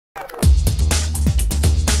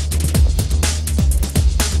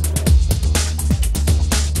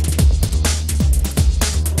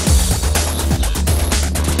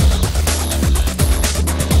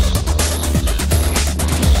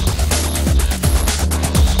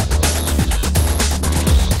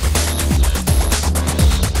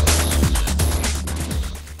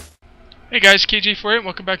guys, KJ48, and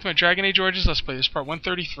welcome back to my Dragon Age Origins Let's Play. This is part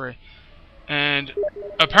 133. And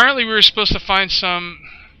apparently we were supposed to find some...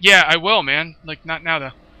 Yeah, I will, man. Like, not now,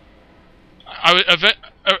 though.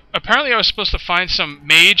 Apparently I was supposed to find some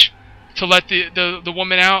mage to let the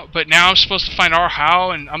woman out, but now I'm supposed to find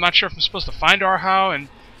Arhau, and I'm not sure if I'm supposed to find Arhau, and...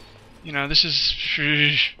 You know, this is...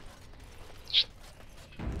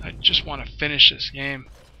 I just want to finish this game.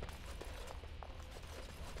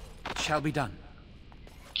 Shall be done.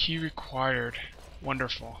 Key required.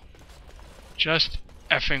 Wonderful. Just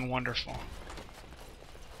effing wonderful.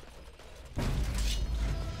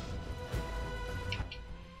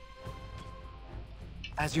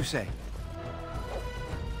 As you say.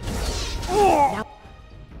 Now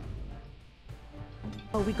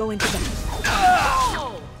we go into the...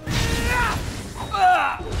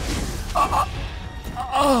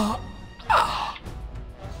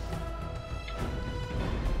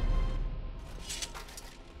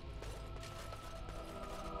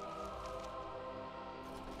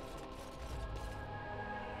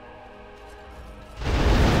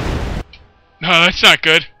 No, that's not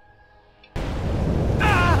good.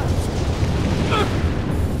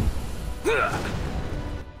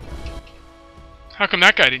 How come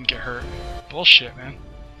that guy didn't get hurt? Bullshit, man.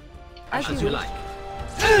 As you like.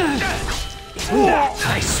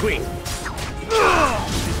 Nice swing.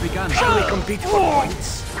 It's begun. Shall we compete for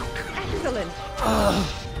points? Excellent.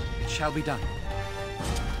 It shall be done.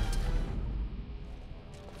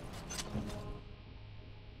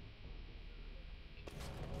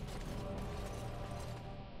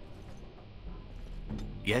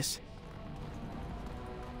 Yes?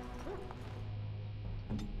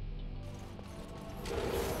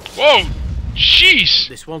 Whoa! Jeez!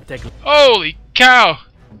 This won't take... Holy cow!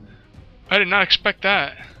 I did not expect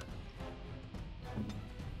that.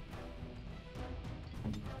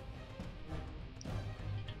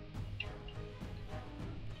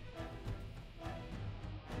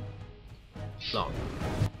 long.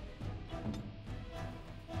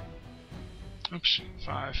 Oops,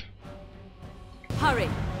 5. Hurry.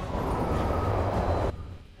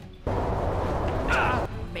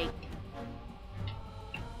 Make.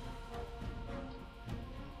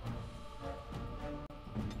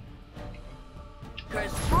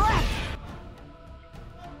 Curse breath.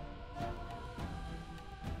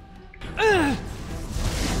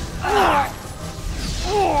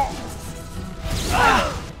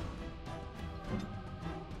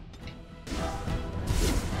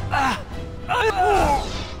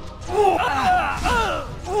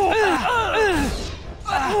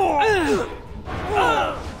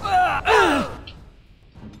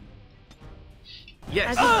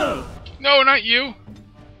 Yes. No, not you!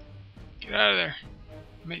 Get out of there.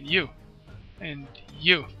 I meant you. And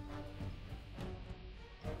you.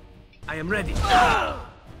 I am ready.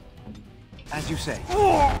 As you say.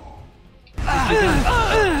 No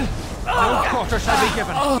quarter shall be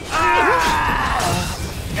given.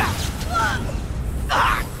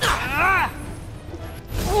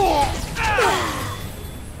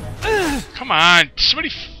 Come on, somebody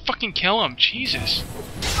fucking kill him, Jesus.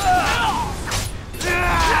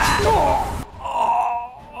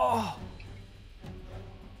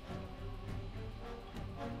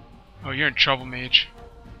 Oh, you're in trouble, mage.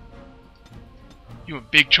 You in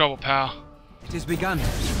big trouble, pal. It is begun.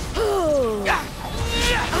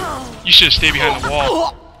 You should have stayed behind the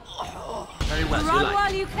wall. Very well. Run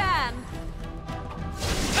while you can.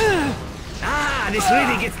 Ah, this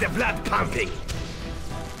really gets the blood pumping.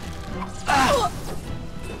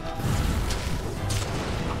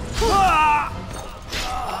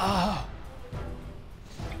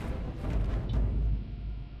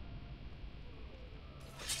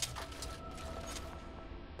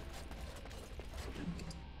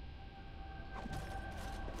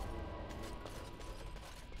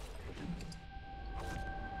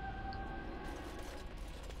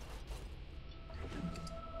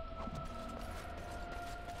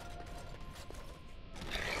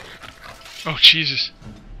 Oh, Jesus.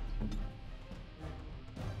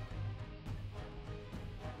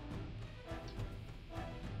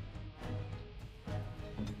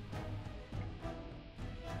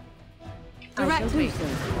 Direct me.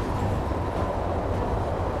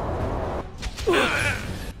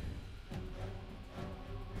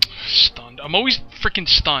 Stunned. I'm always freaking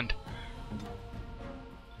stunned.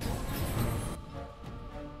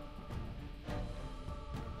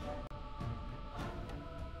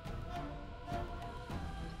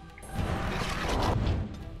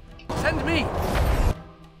 Send me.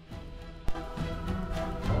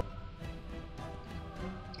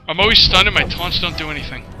 I'm always stunned and my taunts don't do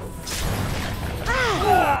anything.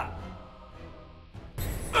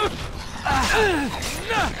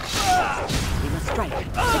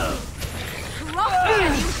 strike. Cross me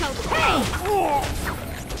and you shall pay!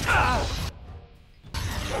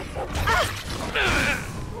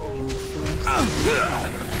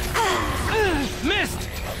 Missed!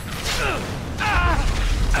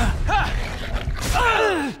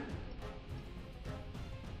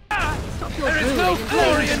 Stop your There is no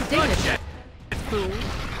drooling and glory play in with dignity, bloodshed! fool.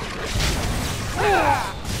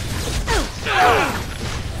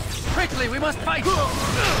 Quickly, we must fight!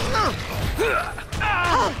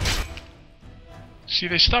 See,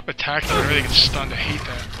 they stop attacking whenever they get stunned. I hate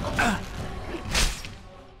that.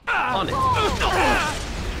 On it!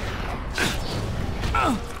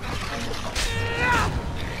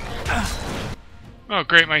 Oh,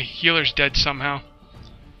 great, my healer's dead somehow.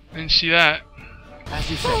 I didn't see that. As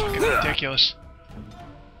you say. Fucking ridiculous.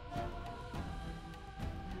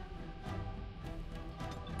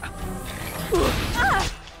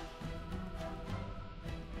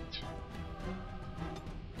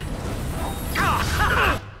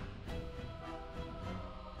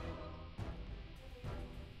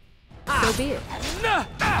 So be it.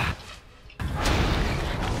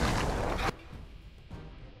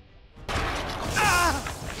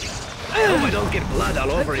 I hope I don't get blood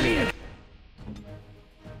all over me.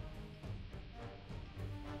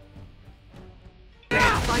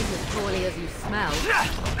 Fight as poorly as you smell.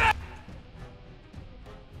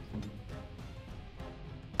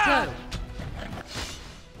 So,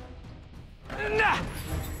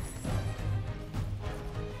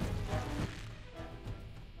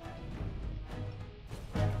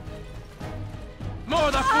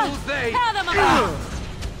 More the fools they! tear them apart!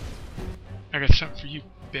 I got something for you,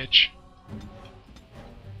 bitch.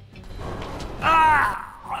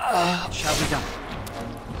 Shall be done.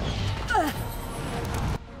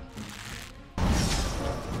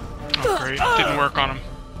 Oh, great. Didn't work on him.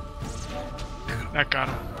 That got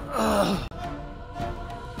him.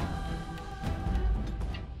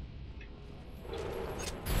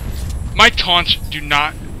 My taunts do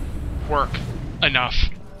not work enough.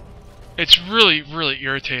 It's really, really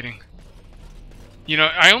irritating. You know,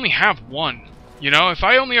 I only have one. You know, if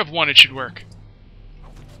I only have one, it should work.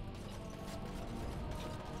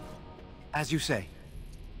 As you say.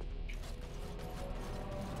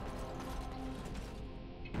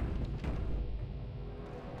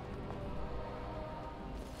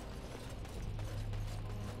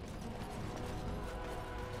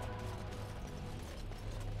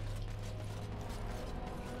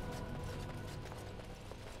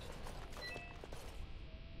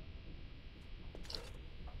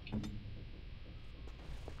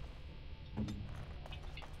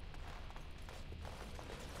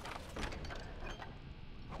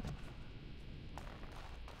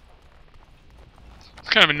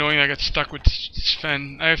 It's kind of annoying that I got stuck with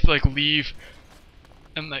Sven. I have to like leave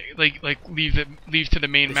and leave to the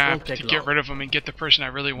main This map won't to take get long. rid of them and get the person I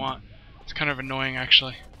really want. It's kind of annoying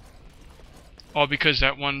actually. All because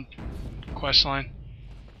that one quest line.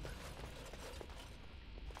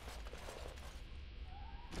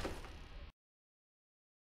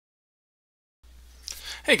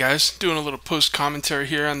 Hey guys, doing a little post commentary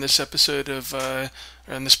here on this episode of, or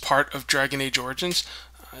on this part of Dragon Age Origins.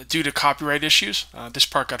 Due to copyright issues, this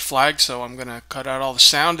part got flagged, so I'm gonna cut out all the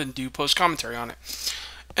sound and do post commentary on it.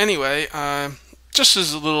 Anyway, just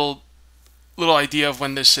as a little idea of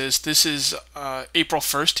when this is April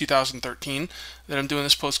 1st, 2013 that I'm doing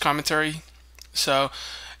this post commentary. So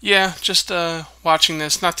yeah, just watching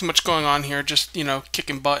this, not too much going on here, just, you know,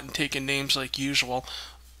 kicking butt and taking names like usual.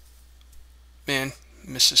 Man,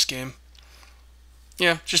 miss this game.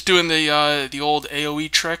 Yeah, just doing the old AoE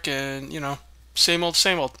trick, and, you know, same old,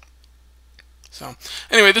 same old. So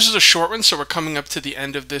anyway, this is a short one, so we're coming up to the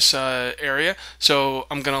end of this area, so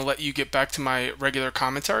I'm gonna let you get back to my regular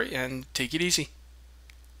commentary and take it easy.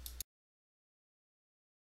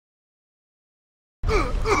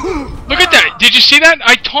 Look at that! Did you see that?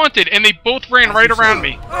 I taunted and they both ran right around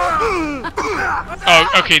me. Oh,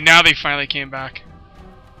 okay, now they finally came back.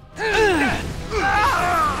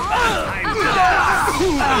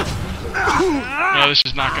 No, this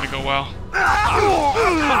is not gonna go well.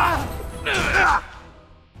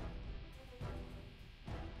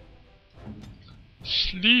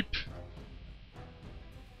 Sleep.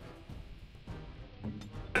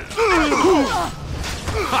 I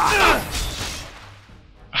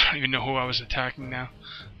don't even know who I was attacking now.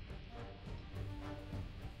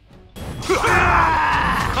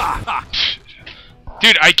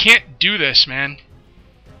 Dude, I can't do this, man.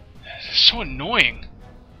 It's so annoying.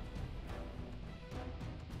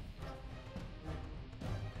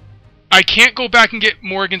 I can't go back and get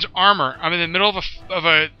Morrigan's armor. I'm in the middle of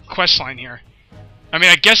a quest line here. I mean,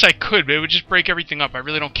 I guess I could, but it would just break everything up. I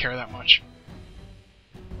really don't care that much.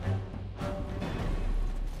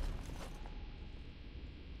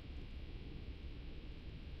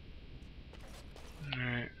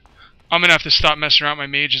 Alright. I'm gonna have to stop messing around with my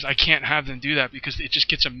mages. I can't have them do that because it just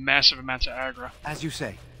gets a massive amount of aggro. As you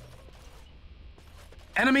say.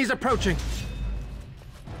 Enemies approaching.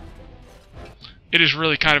 It is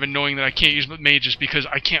really kind of annoying that I can't use mages because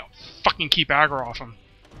I can't fucking keep aggro off them.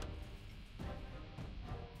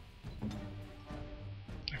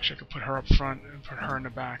 Actually, I could put her up front and put her in the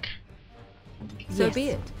back. So be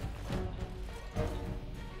it.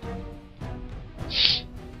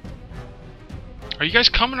 Are you guys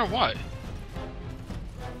coming or what?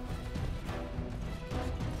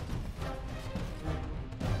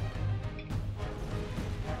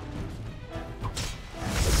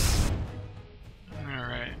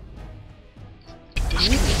 Alright.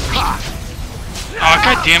 Oh,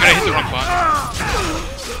 god damn it, I hit the wrong button.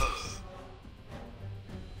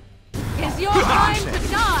 It's your time to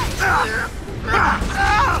die!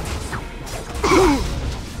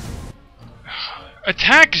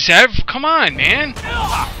 Attack, Zev! Come on, man!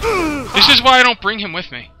 This is why I don't bring him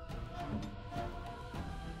with me.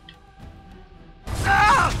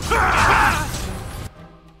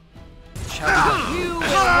 You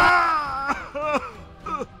will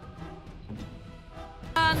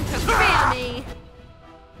learn to fear me!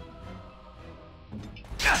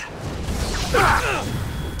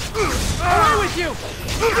 Away with you!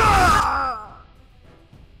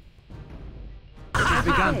 It has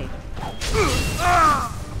begun.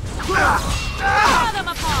 Tear them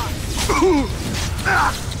apart!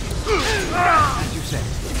 As you say.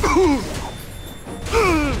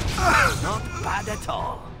 Not bad at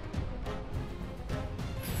all.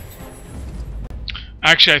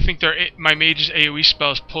 Actually, I think my mage's AoE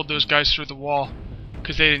spells pulled those guys through the wall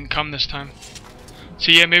because they didn't come this time.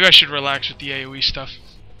 So yeah, maybe I should relax with the AoE stuff.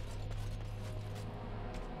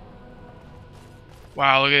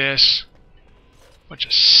 Wow, look at this. Bunch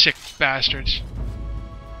of sick bastards.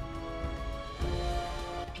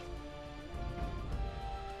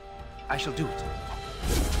 I shall do it.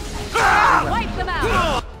 Wipe them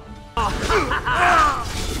out!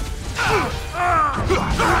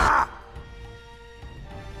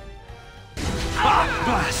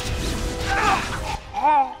 Blast!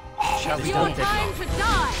 Shall It's be your done. time to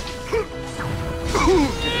die!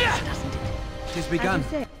 It is begun.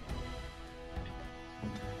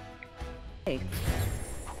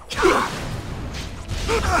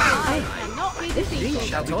 I cannot be defeated.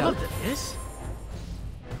 Shall be done. Yes?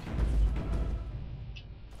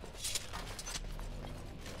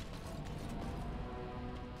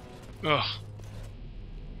 Ugh.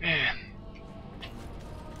 Man.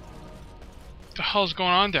 What the hell's going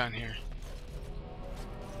on down here?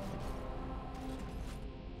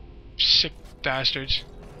 Sick bastards.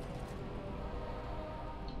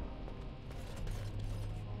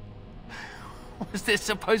 Was this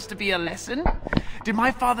supposed to be a lesson? Did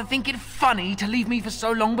my father think it funny to leave me for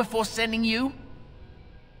so long before sending you?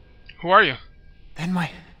 Who are you? Then my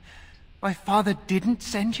father didn't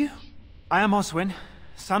send you? I am Oswin,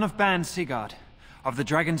 son of Ban Sigurd, of the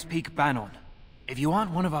Dragon's Peak Banon. If you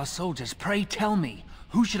aren't one of our soldiers, pray tell me,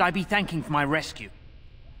 who should I be thanking for my rescue?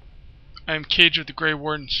 I am Cage of the Grey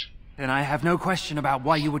Wardens. Then I have no question about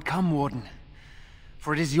why you would come, Warden.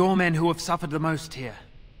 For it is your men who have suffered the most here.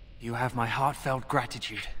 You have my heartfelt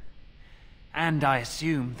gratitude. And I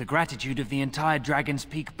assume the gratitude of the entire Dragon's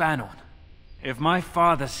Peak Banon. If my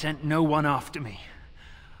father sent no one after me,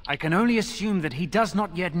 I can only assume that he does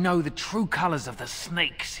not yet know the true colors of the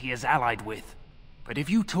snakes he is allied with. But if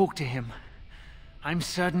you talk to him, I'm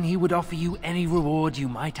certain he would offer you any reward you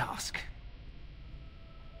might ask.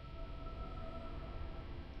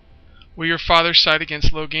 Will your father side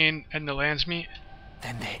against Loghain and the Landsmeet?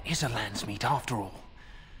 Then there is a Landsmeet after all.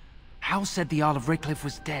 Hal said the Isle of Redcliffe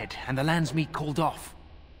was dead, and the Landsmeet called off.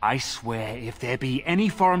 I swear, if there be any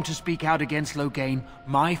forum to speak out against Loghain,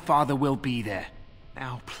 my father will be there.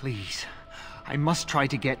 Now, please, I must try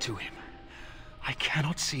to get to him. I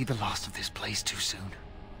cannot see the last of this place too soon.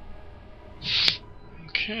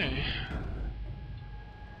 Okay.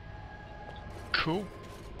 Cool.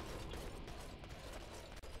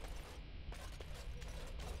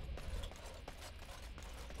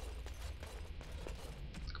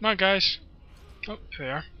 Come on, guys. Oh, there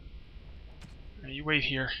they are. Now you wait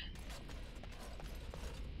here.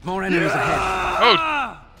 More enemies ahead.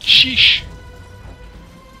 Oh, sheesh.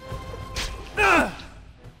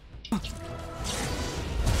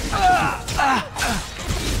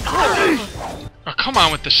 Oh, come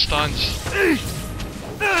on with the stuns.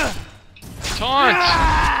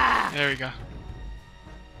 Taunt! There we go.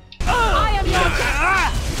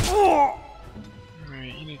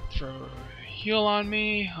 Alright, you need to throw a heal on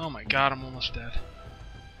me. Oh my god, I'm almost dead.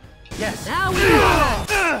 Yes. Now we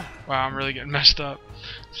go. Wow, I'm really getting messed up.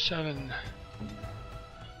 7.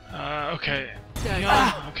 Okay.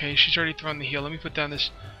 Heal. Okay, she's already thrown the heal. Let me put down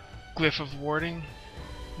this glyph of warding.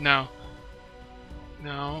 No.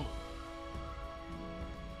 No.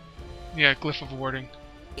 Yeah, glyph of warding.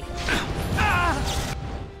 Use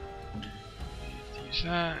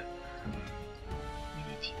that. You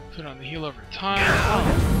need to put on the heal over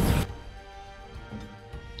time.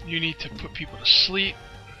 You need to put people to sleep.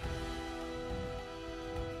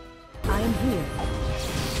 I am here.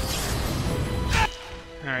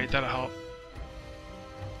 Alright, that'll help.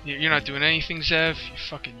 You're not doing anything, Zev. You're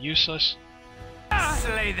fucking useless.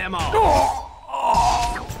 Slay them all!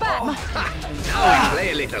 Back. Now we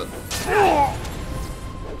play a little.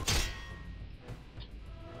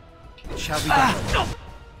 It shall be done.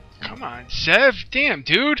 Come on, Zev. Damn,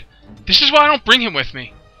 dude. This is why I don't bring him with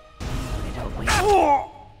me. 5.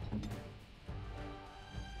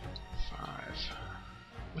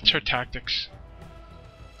 What's her tactics?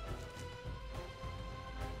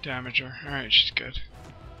 Damage her. Alright, she's good.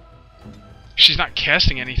 She's not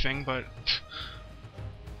casting anything, but...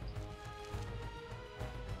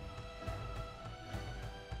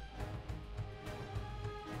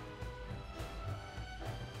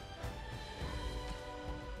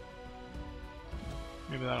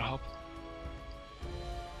 maybe that'll help.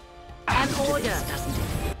 An order, doesn't it?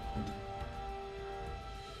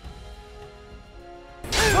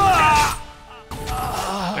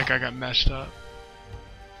 I think I got messed up.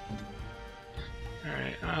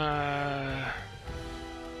 Alright,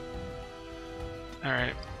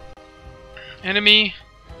 alright. Enemy.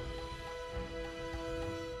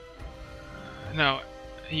 No.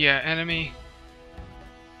 Yeah, enemy.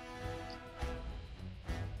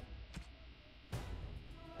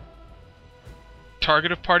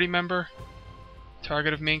 Target of party member.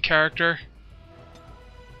 Target of main character.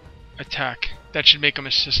 Attack. That should make him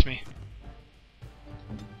assist me.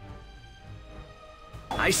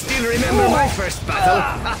 I still remember my first battle.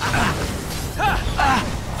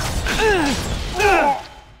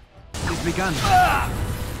 It's begun.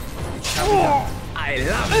 It shall be done. I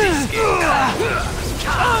love this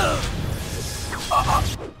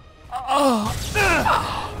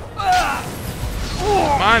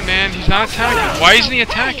Come on, man. He's not attacking. Why isn't he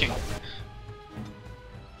attacking?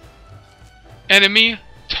 Enemy.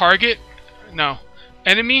 Target. No.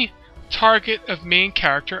 Enemy. Target of main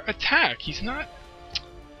character. Attack. He's not...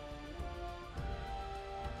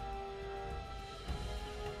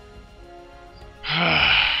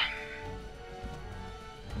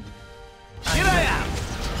 Here I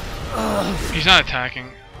am! He's not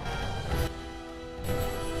attacking.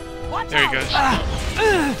 There he goes.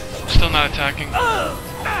 Still not attacking.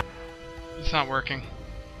 It's not working.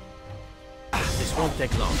 This won't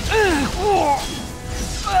take long.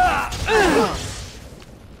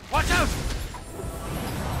 Watch out!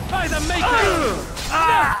 By the maker!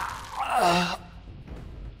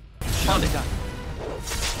 Shall be done.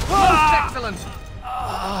 Most excellent!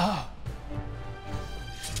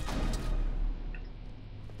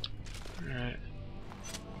 Alright.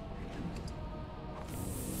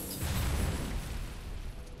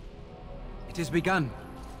 It is begun.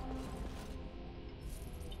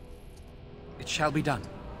 It shall be done.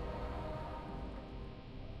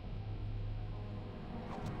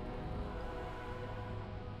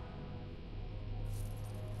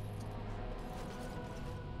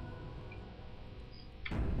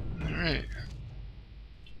 Alright.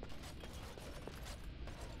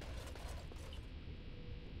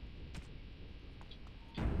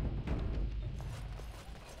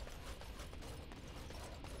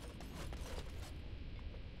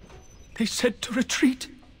 They said to retreat.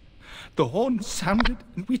 The horn sounded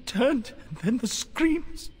and we turned, and then the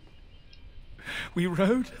screams. We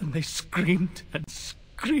rode and they screamed and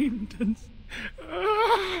screamed and...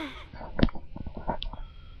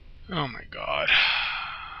 Oh my god.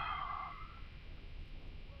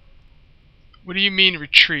 What do you mean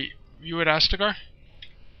retreat? You at Astagar?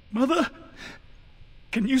 Mother,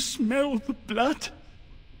 can you smell the blood?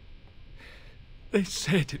 They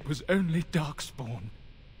said it was only Darkspawn.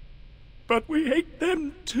 But we ate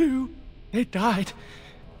them too. They died,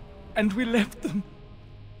 and we left them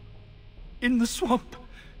in the swamp.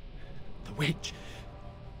 The witch.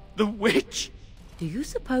 The witch! Do you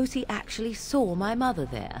suppose he actually saw my mother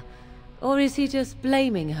there? Or is he just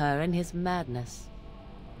blaming her in his madness?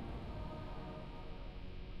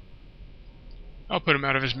 I'll put him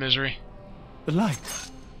out of his misery. The light.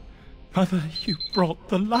 Mother, you brought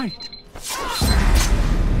the light.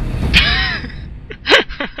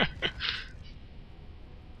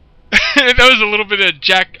 That was a little bit of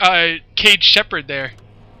Cage Shepherd there.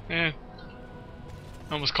 Yeah.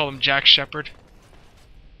 I almost called him Jack Shepherd.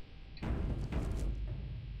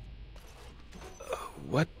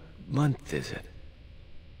 What month is it?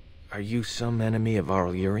 Are you some enemy of our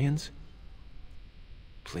Urians?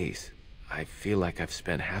 Please, I feel like I've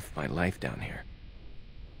spent half my life down here.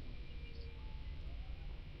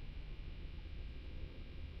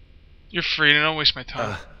 You're free, don't waste my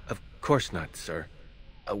time. Of course not, sir.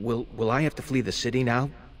 Will I have to flee the city now?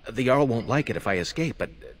 The Jarl won't like it if I escape, but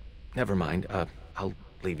never mind. I'll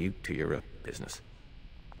leave you to your business.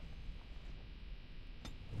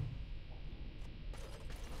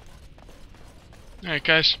 Alright,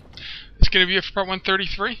 guys. That's going to be it for part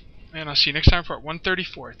 133. And I'll see you next time for part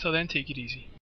 134. Till then, take it easy.